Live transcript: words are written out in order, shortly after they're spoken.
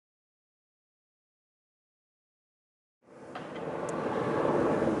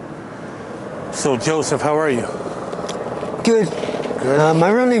So, Joseph, how are you? Good. Good. My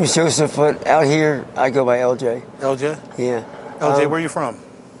real name is Joseph, but out here I go by LJ. LJ? Yeah. LJ, where are you from?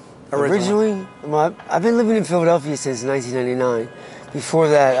 Originally, I've been living in Philadelphia since 1999. Before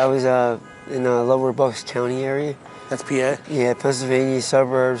that, I was in the Lower Bucks County area. That's PA? Yeah, Pennsylvania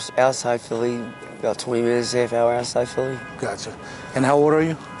suburbs, outside Philly, about 20 minutes, half hour outside Philly. Gotcha. And how old are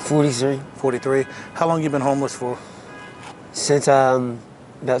you? 43. 43. How long you been homeless for? Since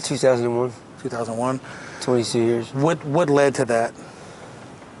about 2001. 2001. 22 years. What led to that?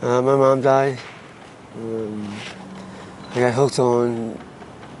 My mom died. I got hooked on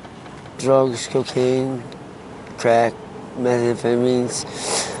drugs, cocaine, crack, methamphetamines,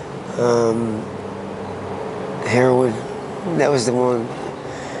 heroin. That was the one.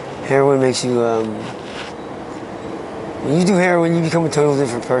 Heroin makes you, when you do heroin, you become a total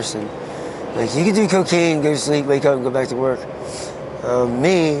different person. Like, you can do cocaine, go to sleep, wake up, and go back to work.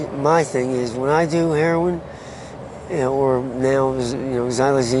 My thing is, when I do heroin, or now,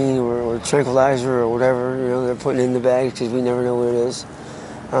 xylazine or tranquilizer or whatever, they're putting in the bag because we never know what it is.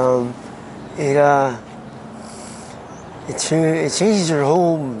 It changes your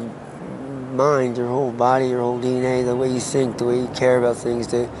whole mind, your whole body, your whole DNA, the way you think, the way you care about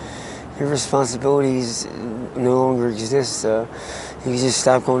things. Your responsibilities no longer exist. You can just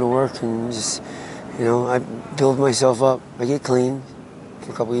stop going to work and just, I build myself up. I get clean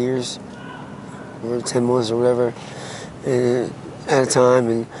for a couple of years, or 10 months or whatever, at a time,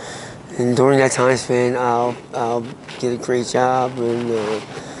 and during that time span, I'll get a great job and a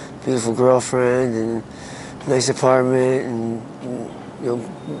beautiful girlfriend and a nice apartment and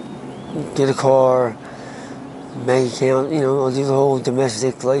get a car, bank account. I'll do the whole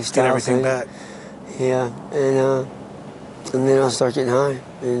domestic lifestyle. Get everything thing. back. Yeah, and then I'll start getting high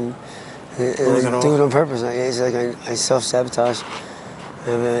and I do it on purpose. It's like I self-sabotage.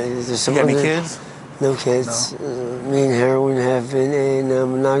 There's You got any kids? No kids. No. Me and heroin have been in a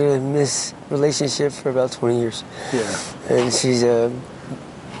monogamous relationship for about 20 years. Yeah. And she's a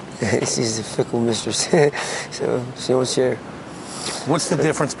fickle mistress, so she won't share. What's the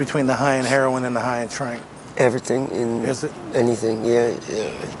difference between the high in heroin and the high in Tranq? Everything and Is it? anything, yeah.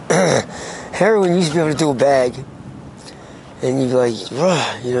 Heroin, you used to be able to do a bag, and you'd be like,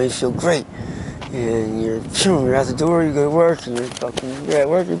 rah, you feel great. And you're out the door, you go to work, and you're at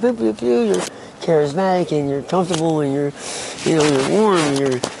work, you're charismatic, and you're comfortable, and you're warm, and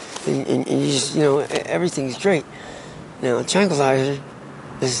you just, everything's great. Now, tranquilizer,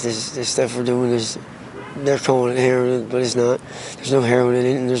 this stuff we're doing is, they're calling it heroin, but it's not. There's no heroin in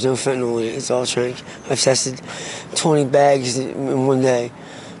it, and there's no fentanyl in it. It's all Tranq. I've tested 20 bags in one day,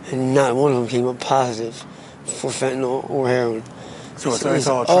 and not one of them came up positive for fentanyl or heroin. So it's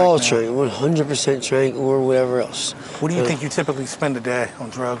all Tranq. 100% Tranq or whatever else. What do you think you typically spend a day on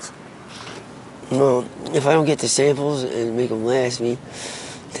drugs? Well, if I don't get the samples and make them last me,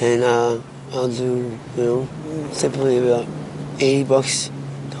 then I'll do, typically about $80,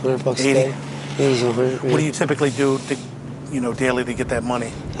 $100 a day. 80 to 100. What do you typically do daily to get that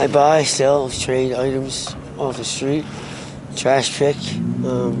money? I buy, sell, trade items off the street, trash pick,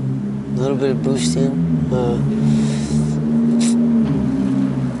 a little bit of boosting.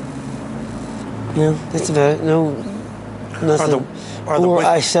 That's about it. No, nothing.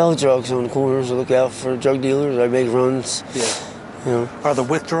 I sell drugs on the corners. I look out for drug dealers. I make runs. Yeah. Are the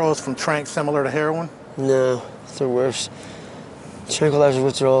withdrawals from Tranq similar to heroin? No, they're worse. Tranquilizer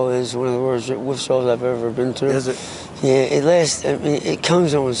withdrawal is one of the worst withdrawals I've ever been through. Is it? Yeah, it lasts. It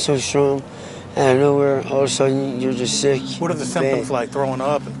comes on so strong, out of nowhere. All of a sudden, you're just sick. What are the symptoms like? Throwing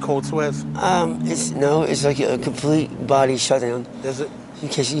up and cold sweats? It's like a complete body shutdown. Is it? You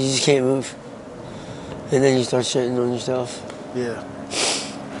just can't move, and then you start shitting on yourself. Yeah.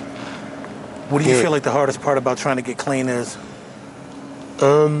 What do you feel like the hardest part about trying to get clean is?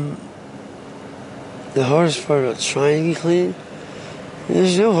 The hardest part about trying to get clean.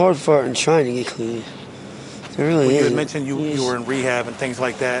 There's no hard part in trying to get clean. There really You isn't. had mentioned you were in rehab and things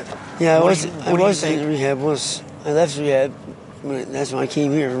like that. Yeah, I was in rehab once. I left rehab. That's when I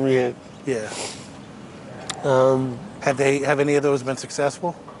came here from rehab. Yeah. Have any of those been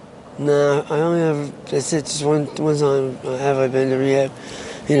successful? No, I only have. That's it. Just one time have I been to rehab.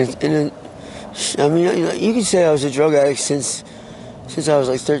 You could say I was a drug addict since I was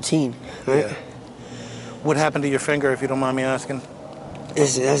like 13, right? Yeah. What happened to your finger, if you don't mind me asking?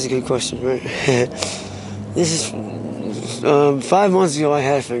 That's a good question, right? This is 5 months ago. I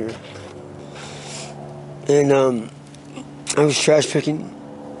had a finger, and I was trash picking,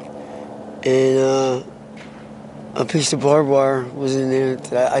 and a piece of barbed wire was in there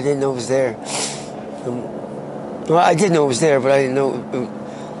that I didn't know was there. Well, I did know it was there, but I didn't know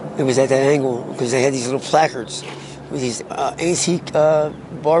it it was at that angle because they had these little placards with these antique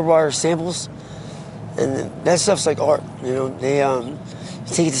barbed wire samples, and that stuff's like art. You know, they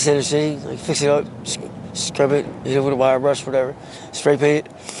take it to Center City, like fix it up, scrub it, hit it with a wire brush, whatever, spray paint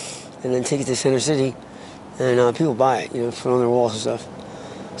it, and then take it to Center City, and people buy it. You know, put it on their walls and stuff.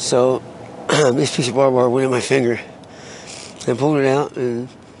 So this piece of barbed wire went in my finger. I pulled it out, and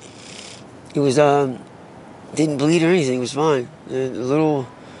it was didn't bleed or anything. It was fine. A little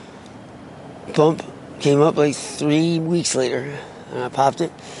bump came up like 3 weeks later, and I popped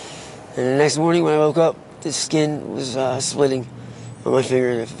it. And the next morning when I woke up, the skin was splitting on my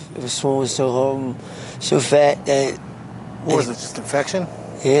finger. It was swollen so hard, so fat that. What was it? Just infection?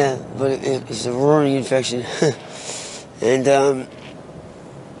 Yeah, but it's a roaring infection. And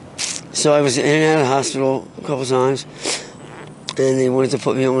so I was in and out of the hospital a couple times, and they wanted to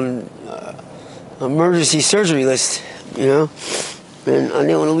put me on emergency surgery list, you know, and I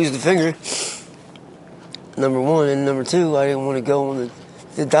didn't want to lose the finger, number one, and number two, I didn't want to go on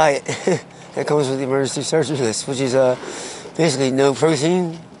the diet that comes with the emergency surgery list, which is basically no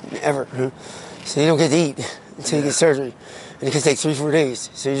protein ever, so you don't get to eat until you get surgery, and it can take 3-4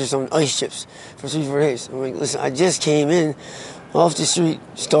 days, so you're just on ice chips for 3-4 days. I'm like, listen, I just came in off the street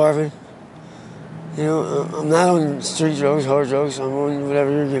starving. You know, I'm not on street drugs, hard drugs. I'm on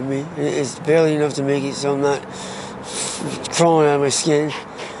whatever you're giving me. It's barely enough to make it, so I'm not crawling out of my skin.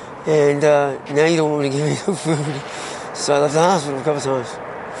 And now you don't want to give me no food. So I left the hospital a couple times.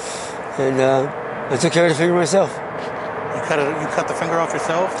 And I took care of the finger myself. You cut the finger off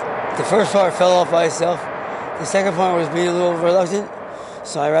yourself? The first part fell off by itself. The second part was being a little reluctant.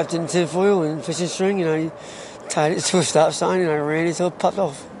 So I wrapped it in tin foil and fishing string, and I tied it to a stop sign, and I ran it until it popped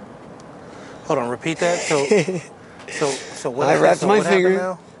off. Hold on, repeat that. So what? I wrapped my what finger.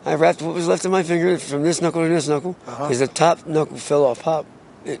 now? I wrapped what was left of my finger from this knuckle to this knuckle because the top knuckle fell off.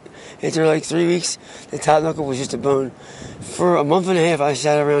 After like 3 weeks, the top knuckle was just a bone. For a month and a half, I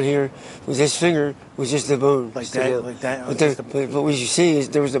sat around here with this finger was just a bone. Like that. But what you see is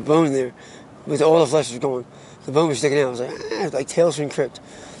there was a bone there, with all the flesh was gone. The bone was sticking out. I was like Tales from the Crypt.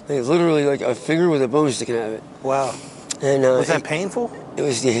 Like literally like a finger with a bone sticking out of it. Wow. And was that painful? It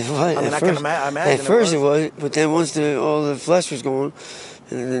was. Yeah, I mean, I can imagine. At first it was, but then once all the flesh was gone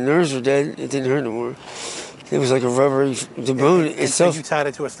and the nerves were dead, it didn't hurt no more. It was like a rubbery. The bone itself. So you tied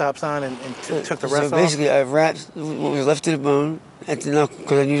it to a stop sign and took the rest off. So basically, I wrapped what was left of the bone at the knuckle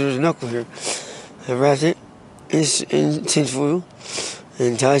because I knew there was a knuckle here. I wrapped it in tin foil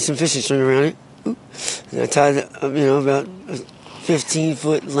and tied some fishing string around it. And I tied it, about a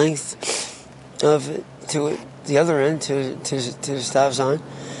 15-foot length of it to it. The other end to the stop sign,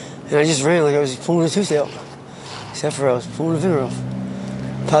 and I just ran like I was pulling a tooth out, except for I was pulling the finger off.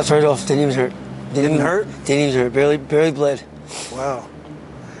 Popped right off. Didn't even hurt. Didn't hurt? Didn't even hurt. Barely bled. Wow.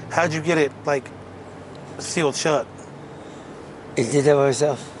 How'd you get it like sealed shut? It did that by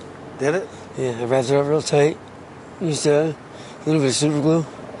itself. Did it? Yeah, I wrapped it up real tight. Used a little bit of super glue.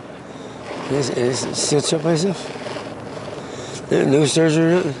 And it's sealed shut by itself. No surgery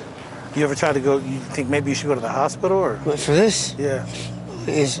or nothing. You ever tried to go? You think maybe you should go to the hospital or? What, for this? Yeah.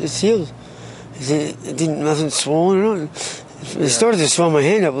 It's sealed. It didn't nothing swollen or nothing. It started to swell my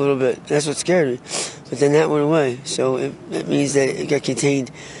hand up a little bit. That's what scared me. But then that went away. So it means that it got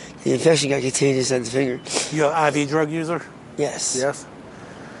contained. The infection got contained inside the finger. You an IV drug user? Yes. Yes.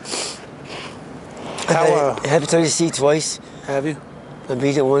 I've had hepatitis C twice. Have you? I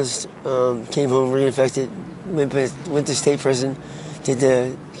beat it once. Came home reinfected. Went to state prison. Did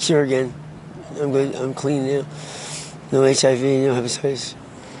the cure again. I'm good. I'm clean now. No HIV, no hepatitis.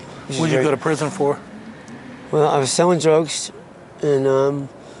 What did you go to prison for? Well, I was selling drugs, and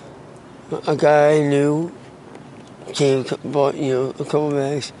a guy I knew came, bought, a couple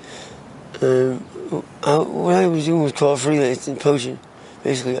bags. And what I was doing was called freelancing, poaching.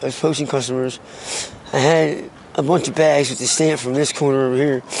 Basically, I was poaching customers. I had a bunch of bags with the stamp from this corner over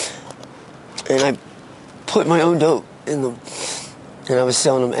here, and I put my own dope in them. And I was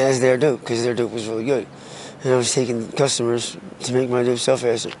selling them as their dope because their dope was really good. And I was taking customers to make my dope sell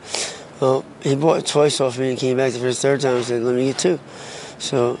faster. Well, he bought it twice off me and came back for his third time and said, let me get two.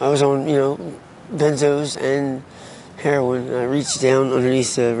 So I was on, benzos and heroin. And I reached down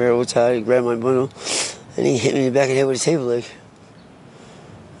underneath the railroad tie, grabbed my bundle, and he hit me in the back of the head with a table leg.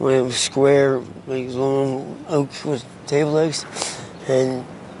 When it was square, like long oak with table legs. And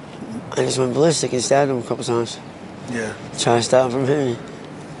I just went ballistic and stabbed him a couple times. Yeah. Trying to stop him from hitting me.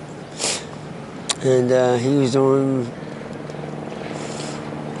 And he was doing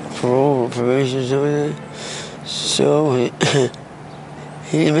parole or probation or something like that. So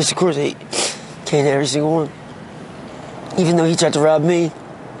he didn't miss the court date. Came to every single one. Even though he tried to rob me,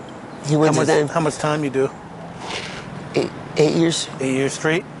 He went to them. How much time you do? 8 years. 8 years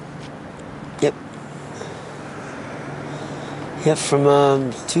straight? Yep. Yep,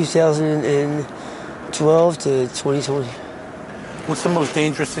 from 2012 to 2020. What's the most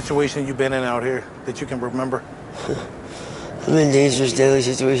dangerous situation you've been in out here that you can remember? I'm in dangerous daily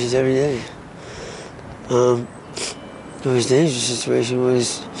situations every day. The most dangerous situation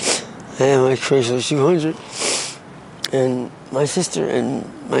was I had my Chrysler 200, and my sister and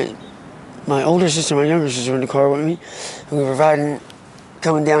my older sister, my younger sister were in the car with me, and we were riding,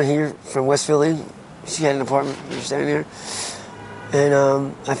 coming down here from West Philly. She had an apartment. We were standing there, and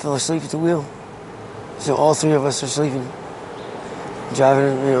I fell asleep at the wheel. So all three of us are sleeping,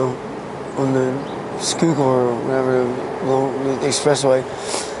 driving, on the Schuylkill or whatever, along the expressway,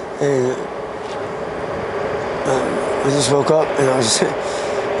 and I just woke up and I was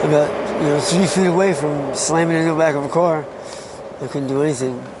about 3 feet away from slamming into the back of a car. I couldn't do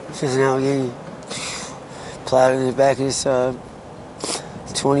anything. Just an Allegheny plowed in the back of this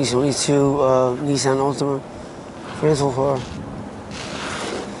 2022 Nissan Altima rental car.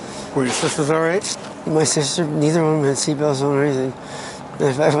 Were your sisters all right? My sister, neither of them had seatbelts on or anything.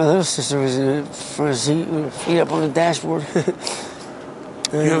 In fact, my little sister was in the front seat with her feet up on the dashboard. Do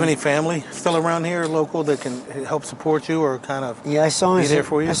you have any family still around here, local, that can help support you or kind of I saw be there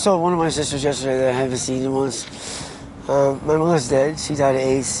for you? I saw one of my sisters yesterday that I haven't seen in once. My mother's dead. She died of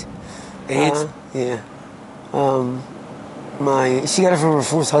AIDS. AIDS? Yeah. She got it from her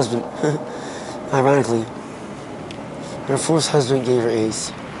fourth husband. Ironically, her fourth husband gave her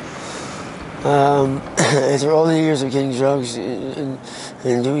AIDS. After all the years of getting drugs and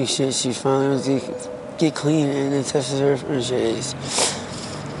doing shit, she finally was to get clean, and they tested her for AIDS.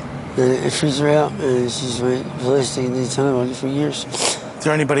 And it freaked her out, and she just went ballistic, and they told her about it for years. Is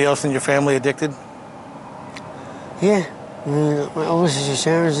there anybody else in your family addicted? Yeah. My older sister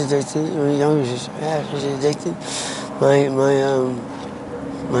Sharon's addicted. My younger sister Ash is addicted. My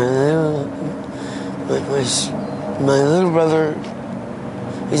little brother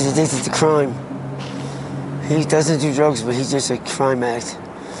is addicted to crime. He doesn't do drugs, but he's just a crime addict.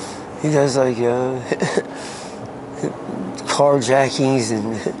 He does like carjackings,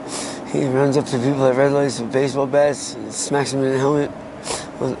 and he runs up to people at red lights with baseball bats, and smacks them in the helmet,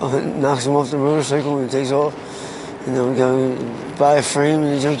 knocks them off the motorcycle, and takes off. And then we go buy a frame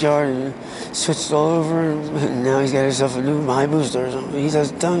in the junkyard and switch it all over, and now he's got himself a new high booster or something. He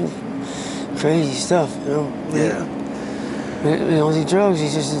does done crazy stuff, Yeah. He don't do drugs.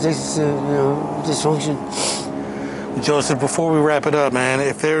 He's just addicted to dysfunction. Joseph, before we wrap it up, man,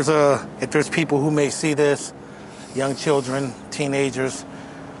 if there's people who may see this, young children, teenagers,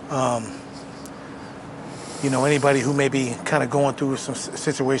 anybody who may be kind of going through some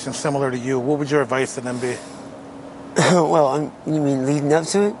situations similar to you, what would your advice to them be? Well, you mean leading up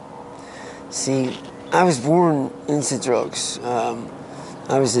to it? See, I was born into drugs. I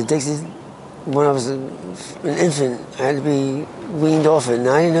was addicted when I was an infant. I had to be weaned off it, and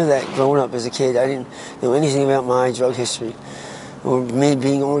I didn't know that growing up as a kid. I didn't know anything about my drug history or me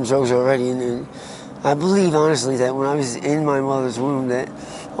being on drugs already. And I believe, honestly, that when I was in my mother's womb, that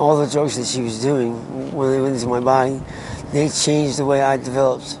all the drugs that she was doing, when they went into my body, they changed the way I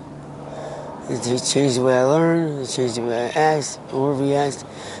developed. They changed the way I learned, they changed the way I act or react,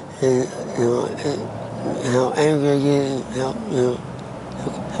 and how angry I get,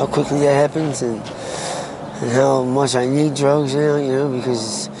 how quickly that happens, and how much I need drugs now,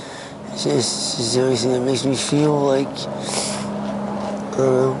 because it's just the only thing that makes me feel like, I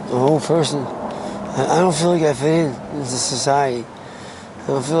don't know, a whole person. I don't feel like I fit into society. I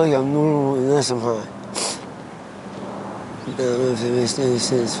don't feel like I'm normal unless I'm high. I don't know if that makes any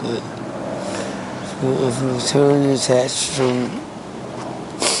sense, but I'm totally detached from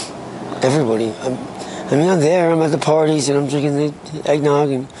everybody. I'm there, I'm at the parties, and I'm drinking the eggnog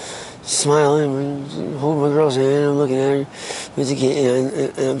and smiling and holding my girl's hand, and I'm looking at her with the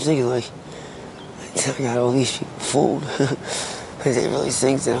kid, and I'm thinking, like, I got all these people fooled. They really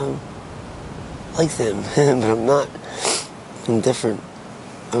think that I'm like them, but I'm not. I'm different.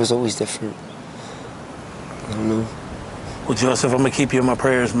 I was always different. I don't know. Well, Joseph, I'm going to keep you in my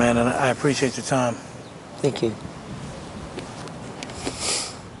prayers, man, and I appreciate your time. Thank you.